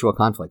spiritual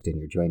conflict and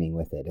you're joining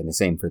with it. And the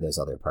same for those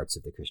other parts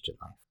of the Christian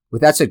life.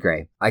 With that said,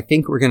 Gray, I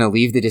think we're going to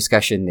leave the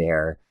discussion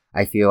there.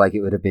 I feel like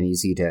it would have been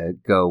easy to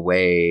go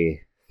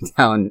way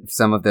down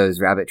some of those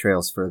rabbit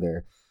trails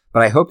further,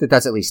 but I hope that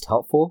that's at least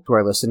helpful to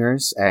our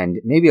listeners and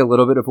maybe a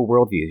little bit of a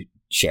worldview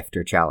shift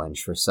or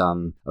challenge for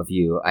some of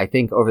you. I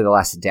think over the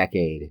last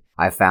decade,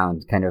 I've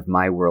found kind of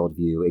my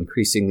worldview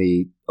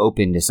increasingly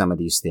open to some of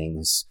these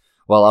things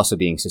while also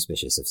being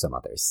suspicious of some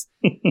others.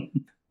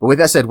 But with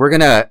that said, we're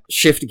going to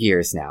shift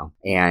gears now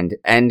and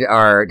end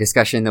our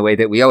discussion the way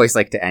that we always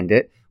like to end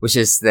it, which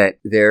is that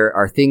there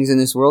are things in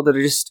this world that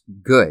are just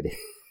good,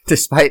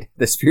 despite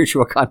the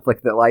spiritual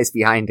conflict that lies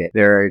behind it.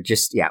 There are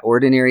just,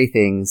 ordinary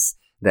things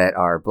that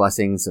are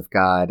blessings of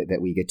God that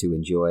we get to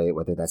enjoy,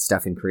 whether that's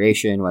stuff in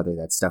creation, whether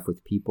that's stuff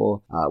with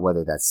people,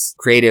 whether that's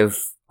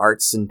creative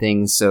arts and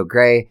things. So,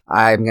 Gray,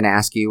 I'm going to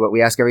ask you what we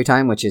ask every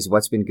time, which is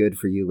what's been good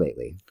for you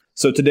lately?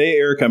 So today,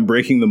 Eric, I'm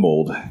breaking the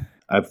mold.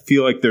 I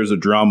feel like there's a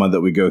drama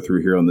that we go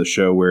through here on the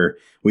show where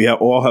we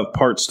all have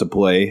parts to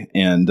play,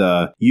 and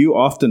you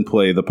often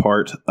play the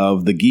part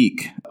of the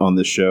geek on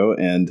this show,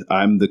 and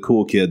I'm the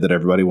cool kid that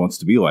everybody wants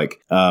to be like.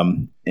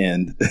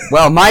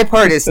 Well, my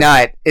part is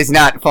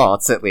not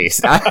false, at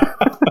least.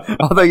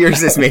 Although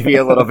yours is maybe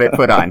a little bit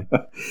put on.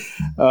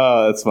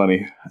 That's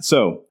funny.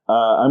 So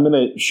I'm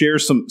going to share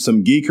some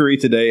geekery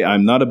today.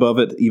 I'm not above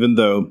it, even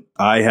though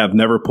I have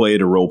never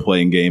played a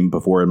role-playing game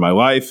before in my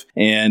life,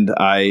 and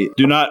I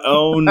do not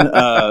own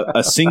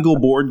a single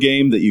board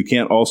game that you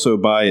can't also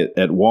buy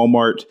at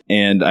Walmart,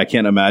 and I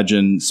can't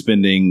imagine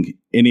spending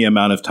any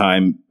amount of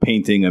time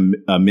painting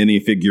a mini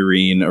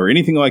figurine or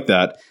anything like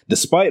that.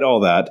 Despite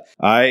all that,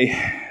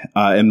 I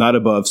am not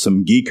above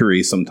some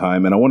geekery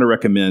sometime, and I want to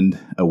recommend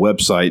a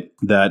website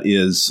that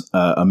is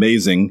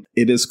amazing.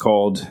 It is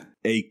called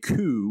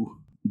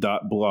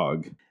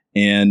acoup.blog.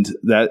 And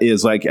that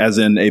is as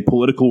in a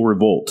political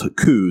revolt,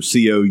 coup,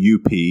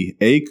 C-O-U-P,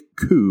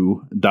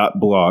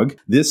 acoup.blog.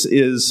 This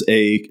is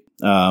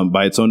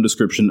by its own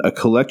description, a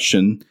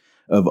collection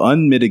of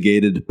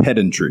unmitigated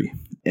pedantry.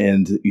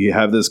 And you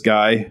have this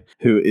guy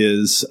who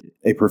is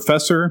a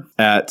professor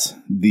at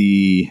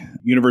the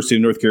University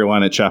of North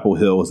Carolina at Chapel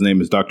Hill. His name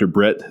is Dr.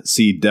 Brett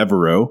C.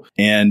 Devereaux.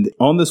 And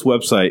on this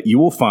website, you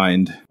will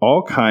find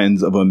all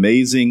kinds of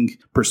amazing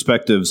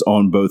perspectives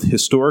on both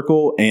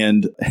historical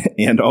and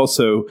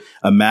also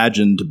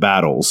imagined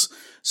battles.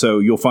 So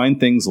you'll find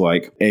things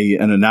like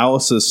an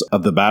analysis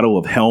of the Battle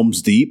of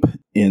Helm's Deep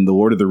in The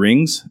Lord of the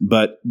Rings,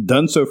 but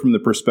done so from the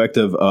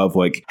perspective of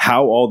like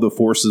how all the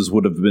forces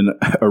would have been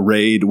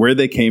arrayed, where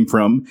they came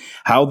from,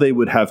 how they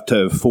would have to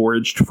have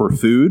foraged for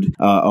food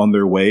on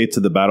their way to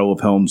the Battle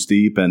of Helm's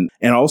Deep, and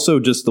also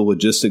just the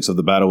logistics of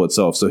the battle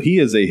itself. So he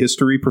is a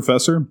history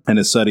professor and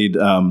has studied,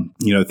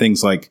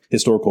 things like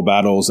historical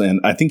battles. And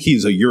I think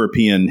he's a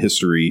European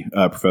history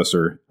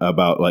professor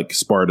about like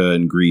Sparta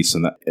and Greece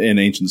and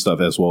ancient stuff,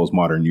 as well as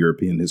modern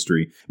European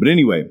history. But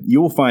anyway, you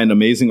will find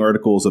amazing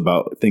articles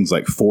about things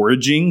like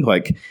foraging,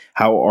 like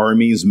how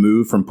armies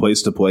move from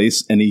place to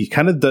place. And he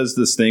kind of does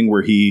this thing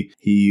where he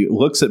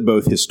looks at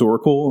both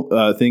historical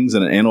things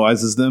and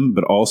analyzes them,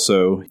 but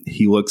also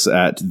he looks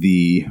at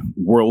the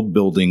world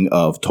building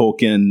of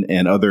Tolkien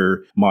and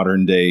other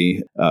modern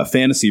day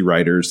fantasy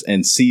writers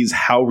and sees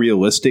how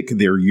realistic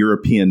their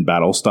European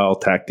battle style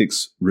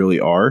tactics really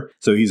are.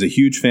 So he's a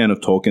huge fan of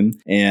Tolkien.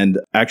 And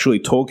actually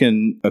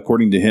Tolkien,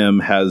 according to him,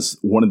 has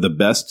one of the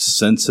best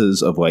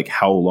senses of like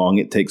how long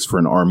it takes for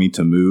an army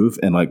to move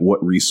and like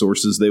what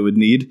resources they would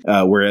need.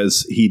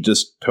 Whereas he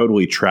just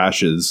totally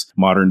trashes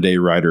modern day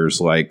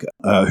writers like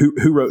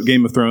who wrote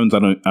Game of Thrones? I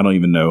don't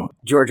even know.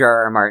 George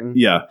R.R. Martin.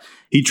 Yeah.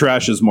 He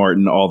trashes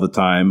Martin all the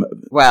time.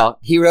 Well,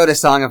 he wrote A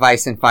Song of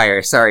Ice and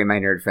Fire. Sorry, my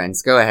nerd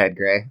friends. Go ahead,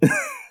 Gray.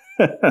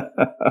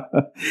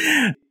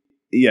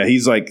 Yeah,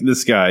 he's like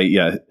this guy.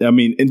 Yeah. I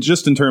mean, and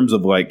just in terms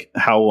of like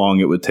how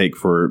long it would take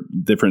for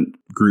different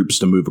groups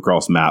to move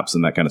across maps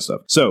and that kind of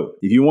stuff. So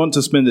if you want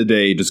to spend a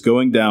day just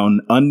going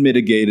down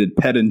unmitigated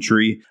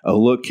pedantry, a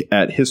look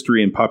at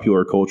history and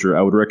popular culture,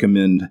 I would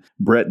recommend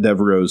Brett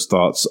Devereaux's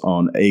thoughts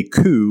on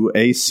ACoup.blog.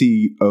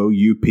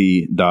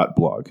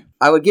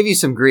 I would give you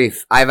some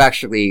grief. I've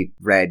actually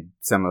read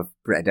some of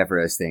Brett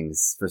Devereaux's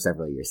things for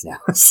several years now,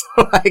 so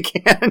I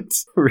can't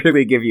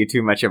really give you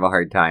too much of a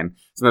hard time.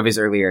 Some of his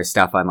earlier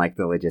stuff on like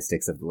the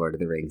logistics of the Lord of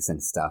the Rings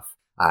and stuff,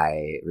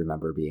 I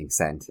remember being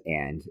sent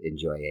and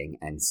enjoying.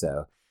 And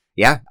so,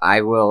 yeah, I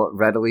will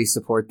readily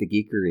support the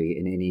geekery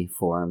in any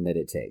form that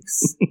it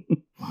takes.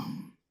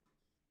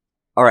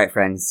 All right,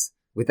 friends.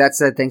 With that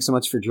said, thanks so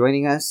much for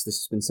joining us. This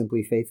has been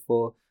Simply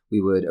Faithful. We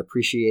would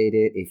appreciate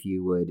it if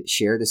you would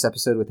share this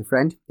episode with a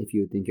friend, if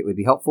you would think it would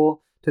be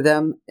helpful to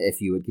them,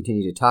 if you would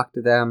continue to talk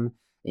to them,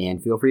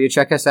 and feel free to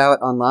check us out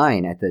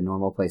online at the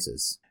normal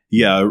places.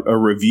 Yeah, a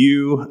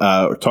review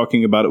or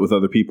talking about it with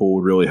other people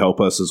would really help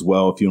us as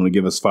well. If you want to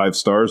give us 5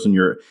 stars in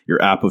your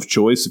app of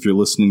choice, if you're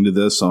listening to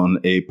this on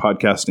a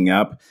podcasting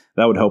app,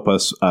 that would help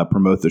us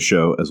promote the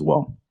show as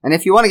well. And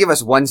if you want to give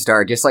us 1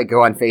 star, just like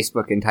go on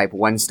Facebook and type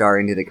 1 star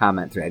into the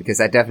comment thread, because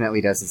that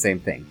definitely does the same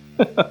thing.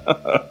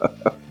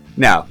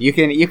 No, you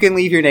can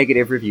leave your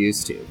negative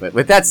reviews too. But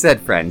with that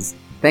said, friends,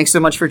 thanks so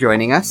much for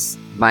joining us.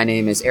 My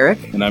name is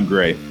Eric. And I'm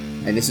Gray.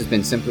 And this has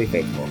been Simply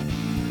Faithful.